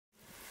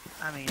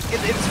I mean,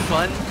 it's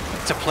fun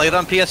to play it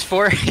on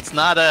PS4. It's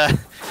not a.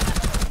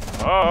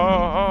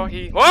 Oh,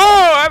 whoa!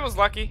 I was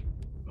lucky.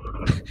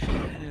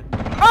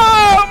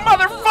 Oh,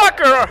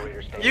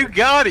 motherfucker! You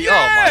got it!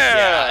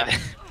 Yeah! Oh my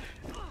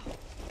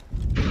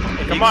god!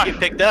 Hey, You come on! get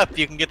picked up.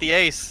 You can get the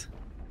ace.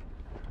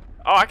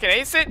 Oh, I can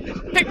ace it.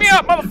 Pick me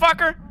up,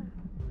 motherfucker!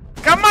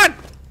 Come on!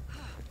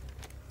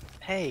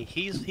 Hey,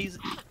 he's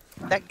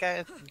that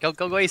guy.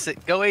 Go ace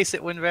it. Go ace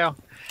it, windVOW.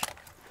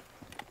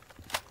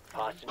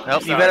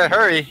 Nope, you better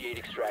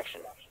hurry.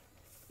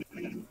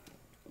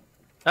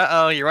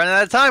 Uh-oh, you're running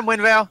out of time,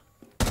 windVOW.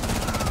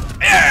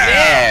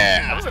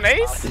 Yeah! That was an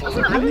ace?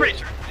 I'm pretty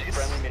sure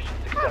it's an ace.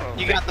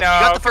 You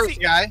got the first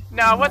guy.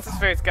 No, what's his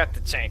face got the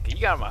Tachanka?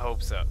 You got my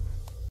hopes up.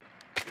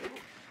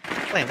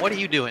 Flam, what are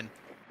you doing?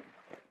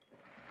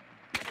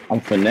 I'm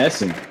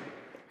finessing.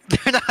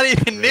 They're not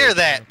even near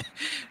that.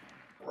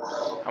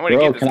 I'm gonna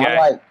get this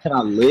guy. Can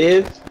I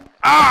live?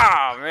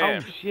 Ah,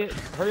 man. Oh shit!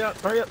 Hurry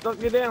up! Don't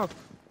get down.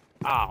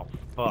 Oh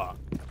fuck!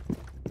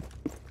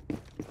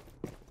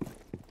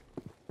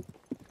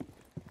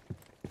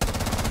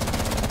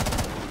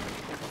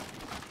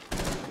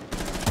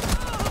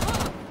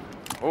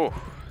 Oh.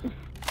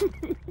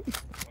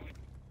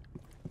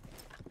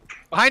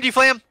 Behind you,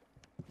 Flam.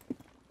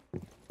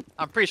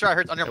 I'm pretty sure I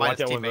heard under my Watch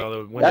out,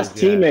 teammate. That's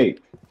teammate.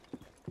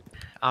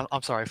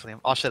 I'm sorry,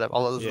 Flam. I'll shut up.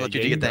 I'll let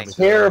you do your thing.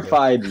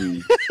 Terrified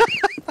me.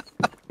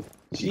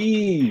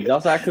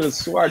 Jeez, I could have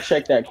swore I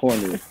checked that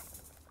corner.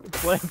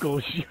 Flam go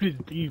shoot his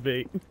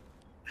teammate.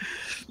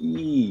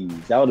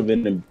 Jeez, that would have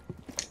been the.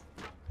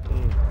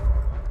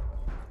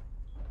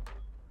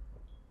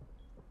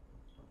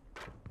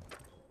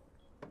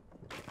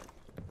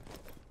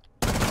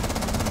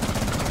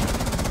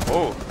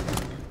 Oh.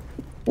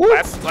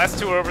 Last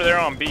two are over there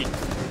on B.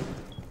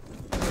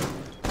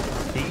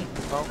 B?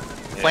 Well,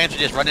 Flam should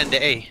just run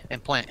into A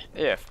and plant.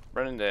 Yeah,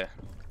 run into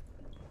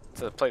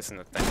to the place in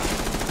the thing.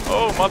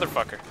 Oh,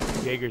 motherfucker.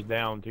 Jaeger's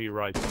down to your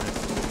right.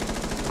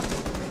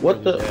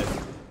 What the? Dead.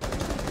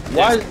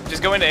 Why?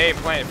 Just go into A and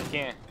plant if you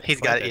can.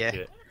 He's got it, yeah.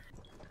 Shit.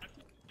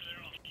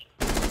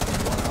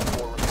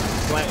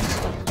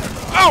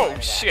 Oh,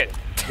 shit.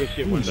 Good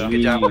shit, windVOW.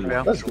 Good job,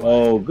 windVOW. Let's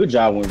go. Good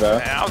job, windVOW.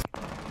 Man, I was...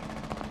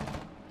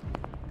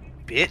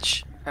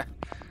 Bitch.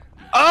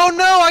 Oh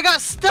no, I got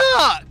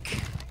stuck!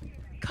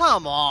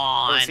 Come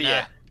on. Where's he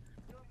at?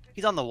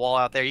 He's on the wall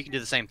out there. You can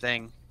do the same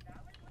thing.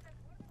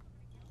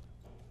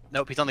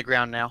 Nope, he's on the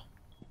ground now.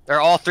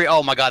 They're all three.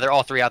 Oh my god, they're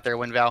all three out there,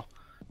 windVOW.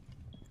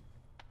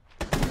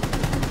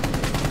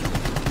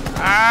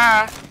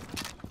 Ah!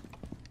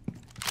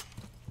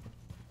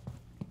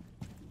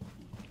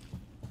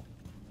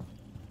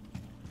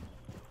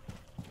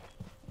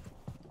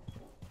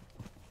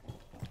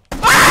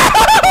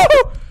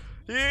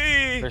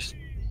 Yee!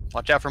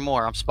 Watch out for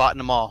more. I'm spotting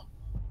them all.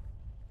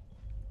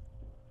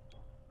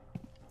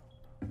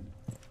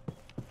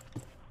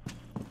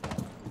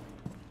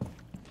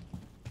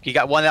 You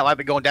got one that might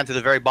be going down to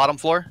the very bottom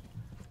floor.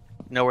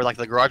 You know where like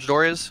the garage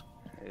door is?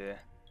 Yeah.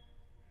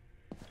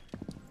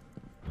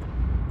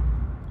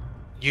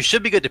 You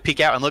should be good to peek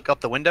out and look up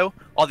the window.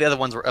 All the other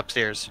ones were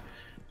upstairs.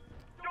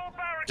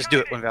 Just do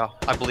it, windVOW.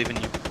 I believe in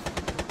you.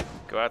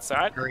 Go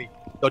outside. Hurry.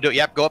 Go do it.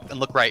 Yep, go up and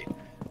look right.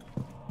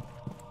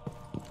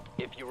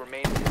 If you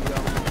remain in the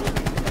zone, you will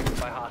be detected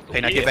by hostiles. Okay,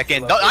 now get back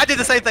in. No, I did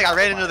the same thing. I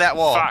ran into that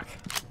wall. Fuck.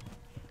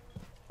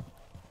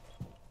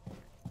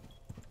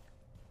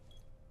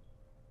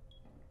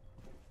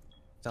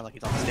 Sounds like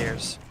he's on the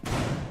stairs.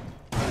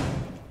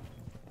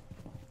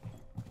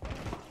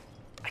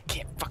 I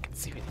can't fucking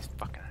see with these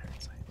fucking iron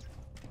sights.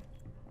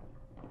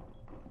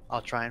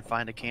 I'll try and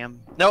find a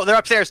cam. No, they're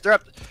upstairs. They're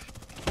up.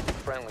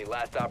 Friendly,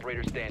 last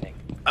operator standing.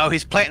 Oh,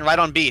 he's planting right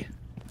on B.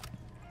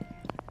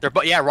 They're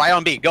both, yeah, right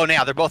on B. Go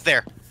now. They're both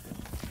there.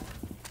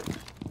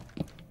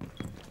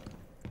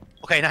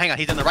 Okay, now hang on.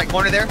 He's in the right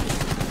corner there.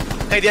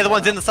 Hey, the other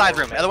one's in the side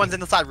room. The other one's in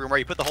the side room where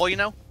you put the hole, you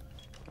know?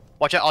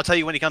 Watch out. I'll tell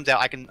you when he comes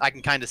out. I can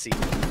kind of see.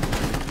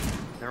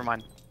 Never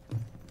mind.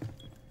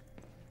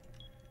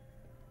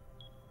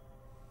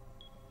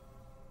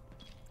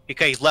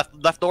 Okay, he's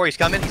left door. He's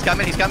coming. He's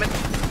coming. Fuck!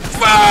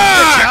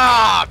 Good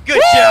job.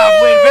 Good job,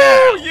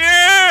 windVOW.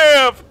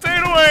 Yeah!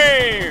 Potato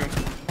aim!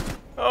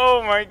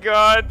 Oh my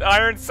god,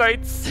 iron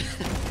sights.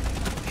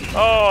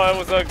 Oh, that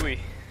was ugly.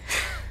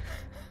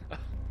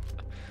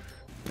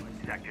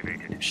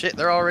 Shit,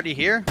 they're already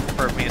here?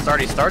 Or I mean, it's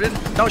already started?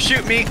 Don't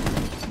shoot me!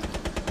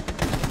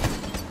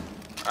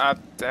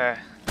 Yeah.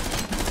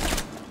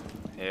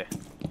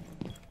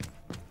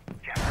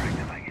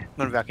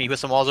 windVOW, can you put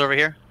some walls over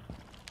here?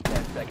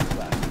 10 seconds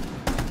left.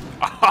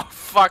 Oh,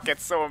 fuck,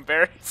 it's so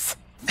embarrassing.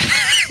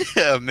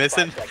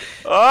 Missing? 5 seconds.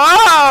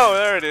 Oh,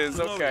 there it is,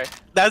 okay.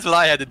 That's what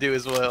I had to do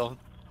as well.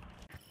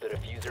 The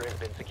diffuser has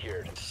been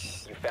secured.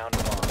 You found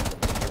a bomb.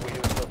 Your way to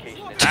its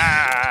location is...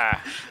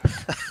 Ah!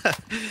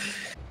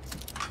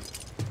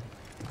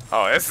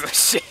 Oh, this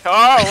is shit.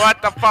 Oh,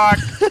 what the fuck?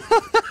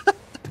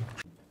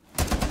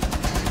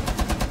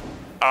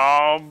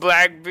 Oh,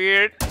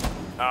 Blackbeard.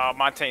 Oh,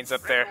 Montaigne's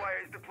up there.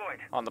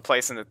 On the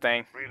place in the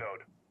thing.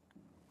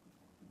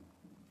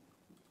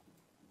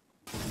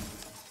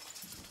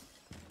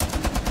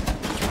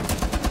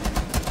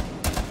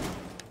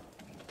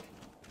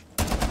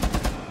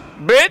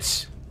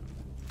 Bitch!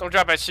 Don't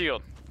drop that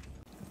shield.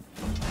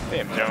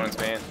 Damn Jones,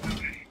 man.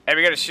 Hey,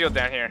 we got a shield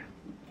down here.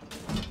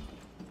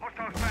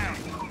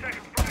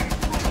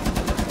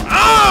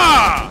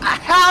 Ah!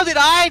 How did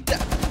I?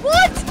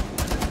 What?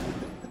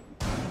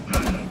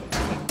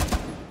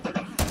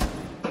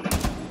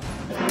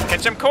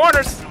 Catch them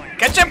corners!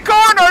 Catch them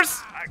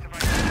corners!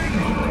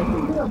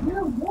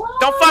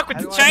 Don't fuck with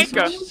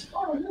Tachanka.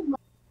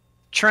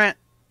 Trent.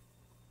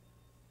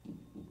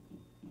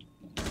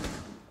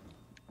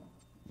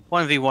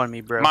 1v1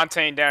 me, bro.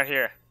 Montaigne down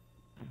here.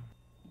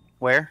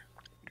 Where?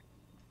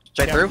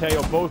 Straight Can't through?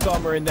 tell you, both of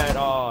them are in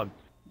that,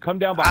 come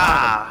down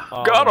behind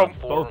them. Got 'em.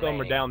 Both of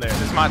them are down there.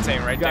 There's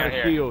Montaigne right You got down a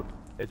here. shield.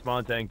 It's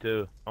Montaigne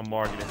too. I'm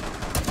marking it.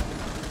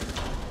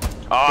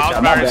 Oh, I was job,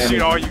 about to my shoot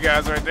bad. all you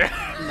guys right there.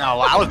 No,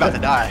 I was about to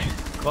die.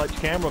 Clutch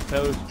camera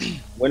post.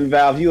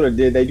 windVOW, if you would have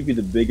did that, you'd be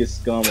the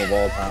biggest scum of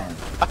all time.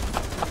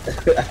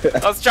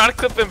 I was trying to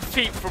clip them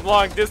feet from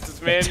long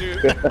distance, man.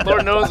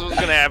 Lord knows what was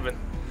gonna happen.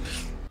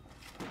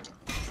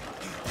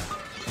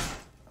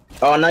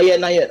 Oh, not yet,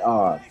 not yet.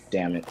 Oh,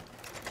 damn it.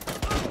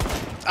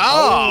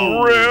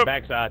 Oh! Rip.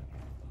 Backside.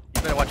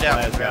 You better watch out.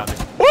 Last bro. round.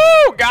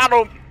 Woo! Got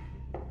him!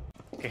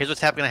 Okay, here's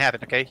what's gonna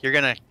happen, okay? You're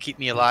gonna keep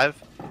me alive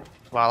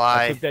while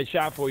I I... took that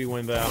shot for you,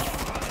 windVOW.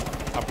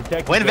 I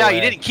protected windVOW,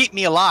 you didn't keep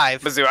me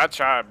alive. Mizzou, I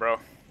tried, bro.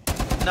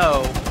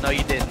 No,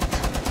 you didn't.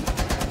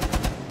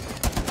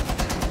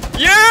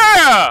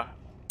 Yeah!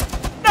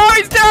 No,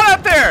 he's down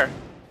out there!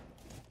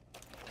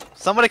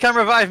 Somebody come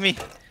revive me.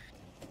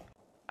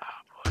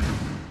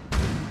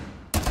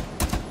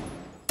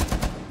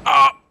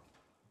 Oh!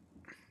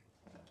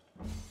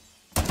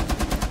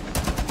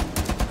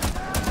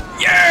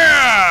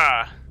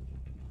 Yeah!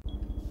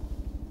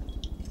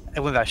 Hey,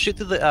 windVOW, shoot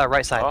through the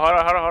right side. Oh,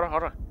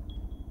 hold on.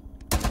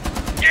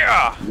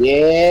 Yeah!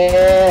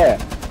 Yeah!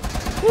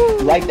 You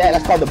like that?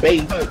 That's called the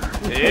bait and hook.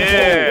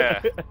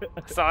 Yeah!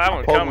 Saw that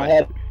one Poke my coming.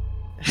 head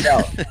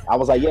out. I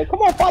was like, yeah,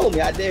 come on, follow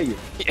me. I dare you.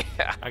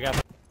 Yeah. I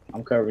got.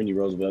 I'm covering you,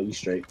 Roosevelt. You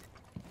straight.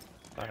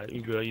 Alright,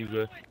 you good, you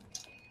good.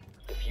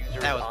 Diffuser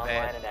That is was online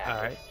bad. and active.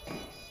 Alright.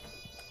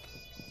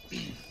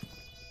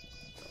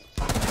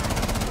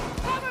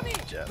 Cover me!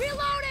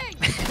 Reloading!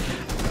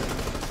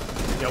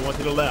 Got one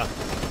to the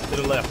left. To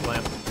the left,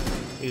 Flam.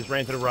 He just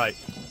ran to the right.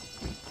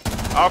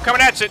 Oh,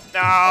 coming at you! No!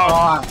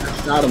 I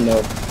shot him,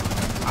 though.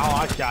 Oh,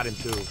 I shot him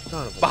too.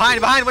 Son of a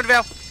Behind, bitch.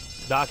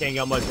 windVOW. Doc ain't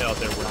got much health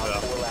there, Op windVOW.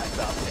 4 last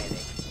stop standing.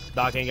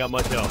 Doc ain't got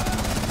much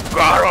health.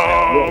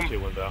 Got him! Shit,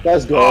 windVOW.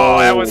 Let's go. Oh,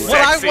 that was What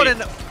sexy.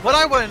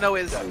 I want to know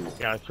is,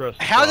 Gotta trust.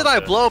 the how did I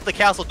process. blow up the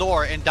castle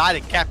door and die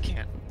to cap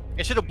can?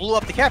 It should have blew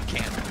up the cap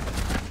can.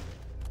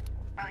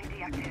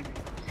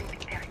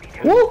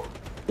 Woo!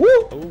 Woo!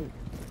 Ooh,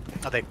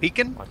 Are they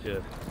peeking? watch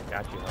this.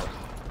 Got you, House.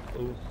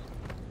 Ooh.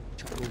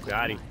 Ooh,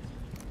 got him.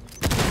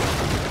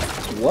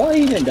 What?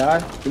 He didn't die.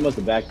 He must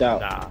have backed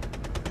out. Nah.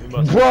 We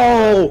must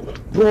Bro!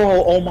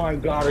 Bro! Oh my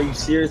god, are you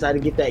serious? I had to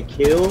get that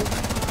kill?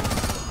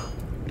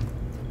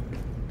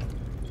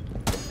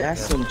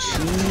 That's some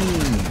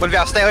cheese.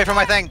 windVOW, stay away from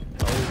my thing.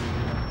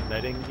 Oh,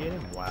 they didn't get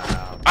him?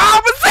 Wow.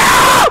 Oh,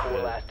 Mizzou!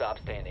 4 last stop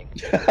standing.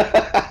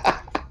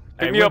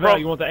 Hey, me up, windVOW, bro.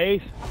 you want the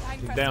ace?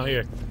 He's down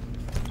here.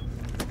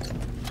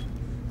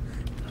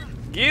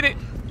 Get it!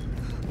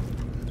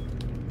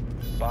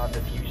 Bomb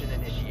diffusion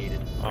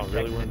initiated. Oh,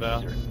 really, Protect the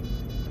windVOW? diffuser.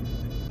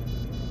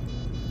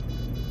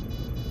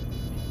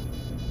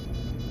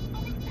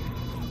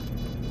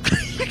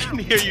 I can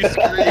hear you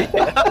scream.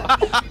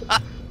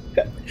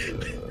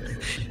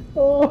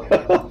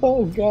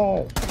 Oh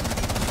god.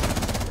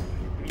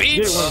 Get it,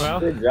 Beach! windVOW.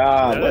 Good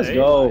job. Yeah, Let's hey.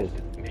 go.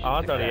 Mission Oh,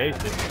 I thought he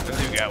success. aced it.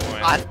 Mizzou got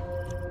one.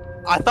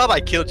 I thought I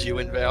killed you,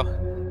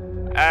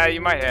 windVOW.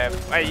 You might have.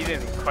 You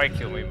didn't quite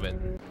kill me, but...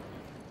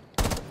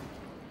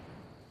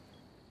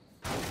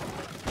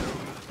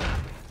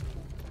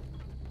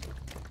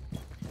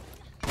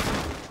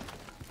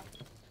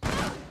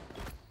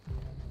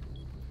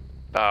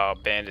 Oh,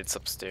 bandits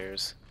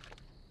upstairs.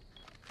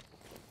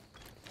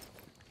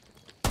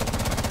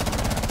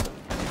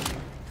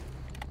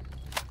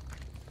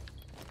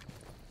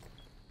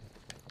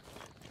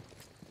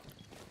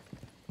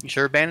 You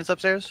sure bandits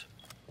upstairs?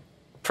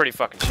 Pretty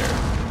fucking sure. 1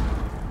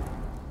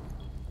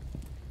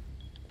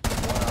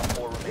 on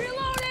 4 remaining.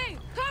 Reloading!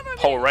 Cover me!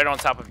 Hole right on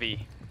top of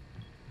V.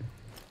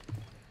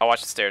 I'll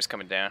watch the stairs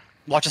coming down.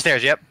 Watch the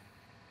stairs, yep.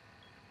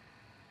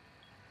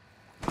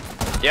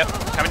 Yep,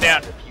 coming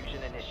down.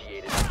 Diffusion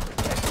initiated.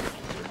 Protect the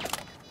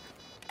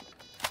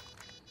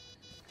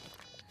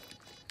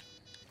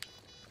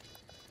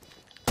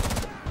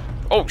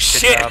diffuser. Oh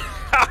shit! job.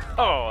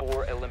 Oh,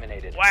 4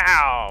 eliminated.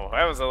 wow,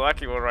 that was a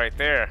lucky one right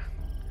there.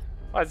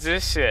 What's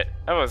this shit?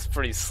 That was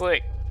pretty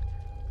slick.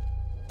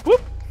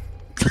 Whoop!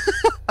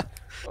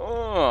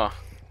 Oh.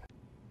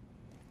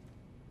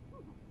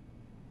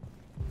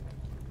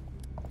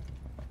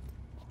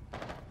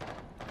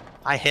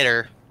 I hit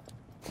her.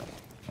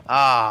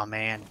 Ah,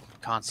 man.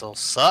 Console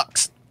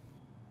sucks.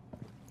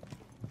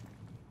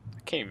 I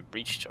can't even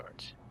reach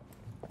charge.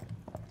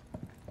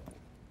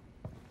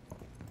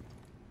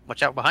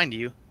 Watch out behind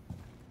you.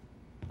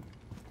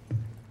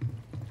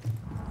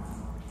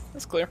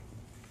 That's clear.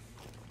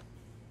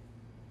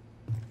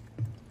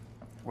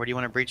 Where do you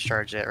want to breach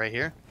charge at? Right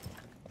here?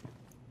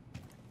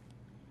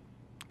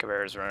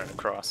 Cabrera's running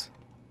across.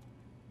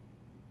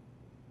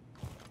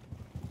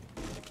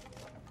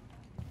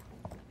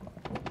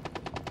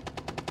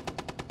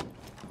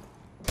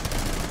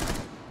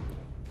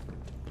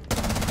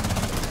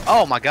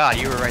 Oh my god,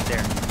 you were right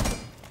there.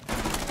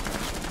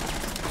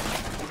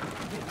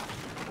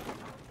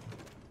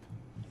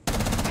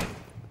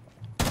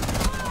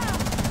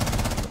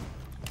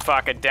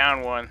 Fuck it,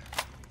 down one.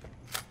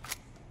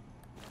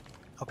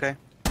 Okay.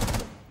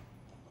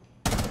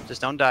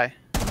 Just don't die.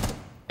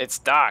 It's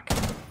Doc.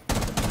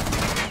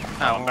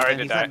 Oh, I'm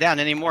already he's died. not down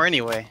anymore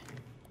anyway.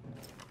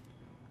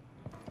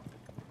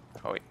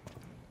 Oh wait.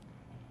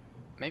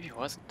 Maybe it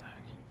wasn't Doc.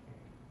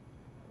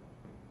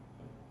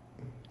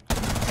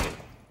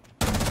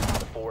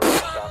 4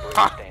 last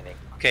operator standing.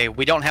 Okay,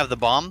 we don't have the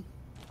bomb.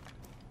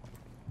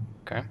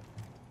 Okay.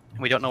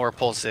 We don't know where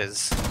Pulse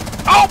is.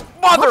 Oh,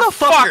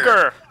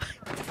 motherfucker!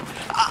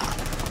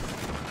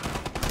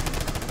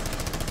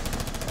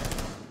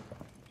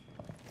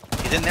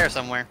 He's in there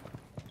somewhere.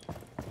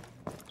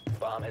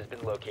 Bomb has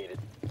been located.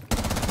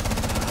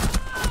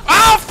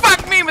 Oh,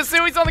 fuck me,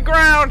 Mizzou, he's on the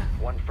ground!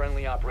 One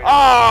friendly operator.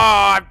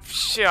 Oh,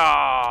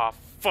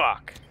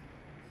 fuck.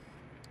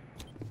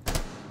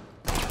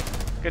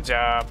 Good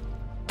job.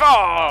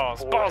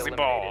 Balls! Four Ballsy eliminated.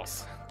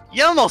 balls.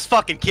 You almost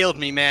fucking killed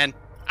me, man.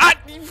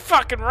 You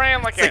fucking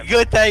ran like It's a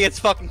good thing it's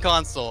fucking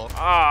console.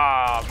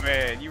 Oh,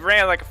 man. You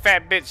ran like a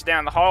fat bitch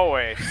down the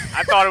hallway.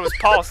 I thought it was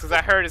Pulse because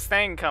I heard his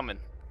thing coming.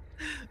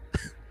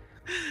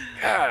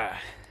 God.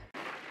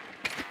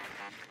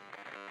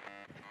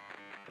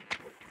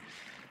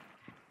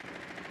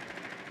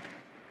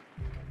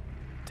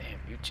 Damn,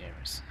 you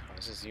jammers. Oh,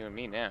 it's just you and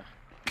me now.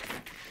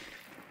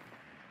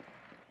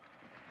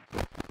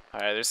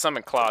 Alright, there's some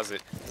in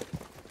closet.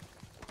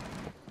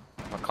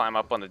 I'll climb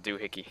up on the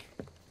doohickey.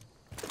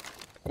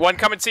 One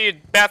coming to you,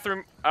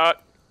 bathroom.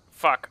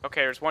 Fuck.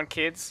 Okay, there's one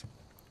kids.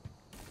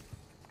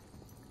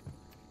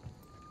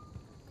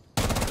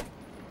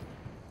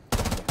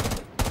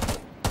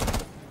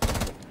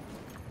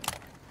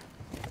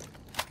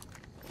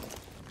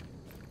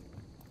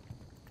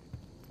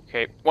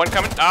 Okay, one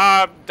coming.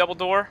 Double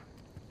door.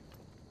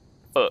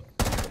 Oh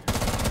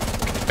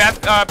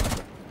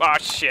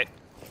shit.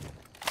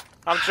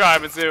 I'm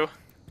trying, Mizzou.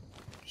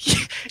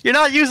 You're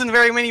not using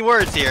very many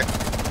words here.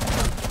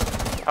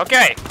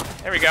 Okay,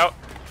 there we go.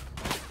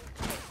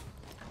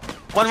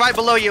 One right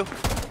below you.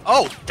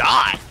 Oh,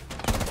 die.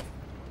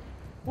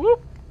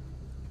 Whoop.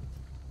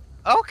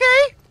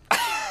 Okay.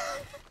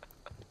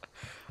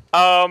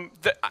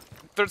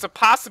 There's a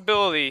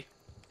possibility.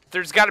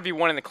 There's got to be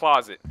one in the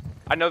closet.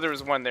 I know there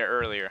was one there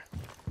earlier.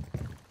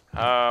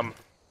 I don't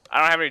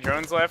have any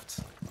drones left.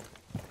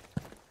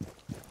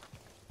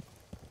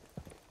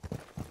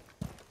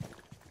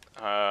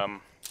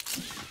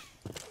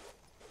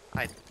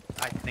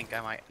 I think I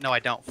might. No, I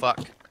don't. Fuck.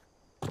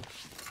 I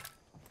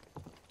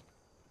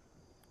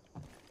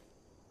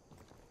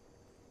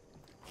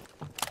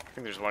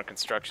think there's one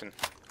construction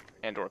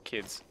and/or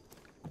kids.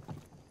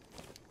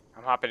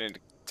 I'm hopping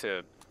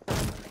into.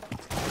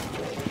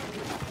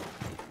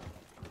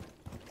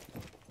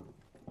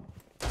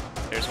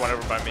 There's one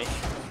over by me.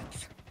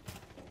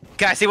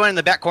 Okay, I see one in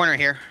the back corner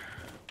here.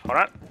 Hold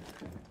on.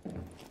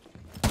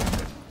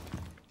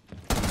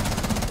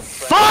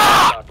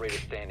 Fuck! Operator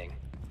standing.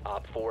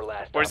 Op 4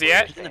 last. Where's he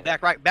operator at? He's in the standing.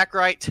 back right. Back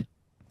right.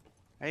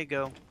 There you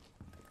go.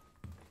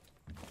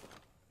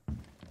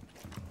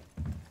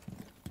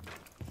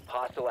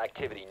 Hostile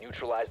activity.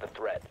 Neutralize the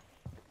threat.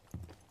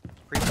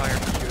 Pre-fire.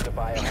 Secure the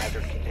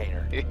biohazard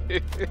container.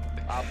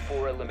 Op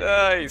 4 eliminated.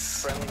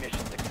 Nice. Friendly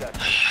mission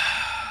successful.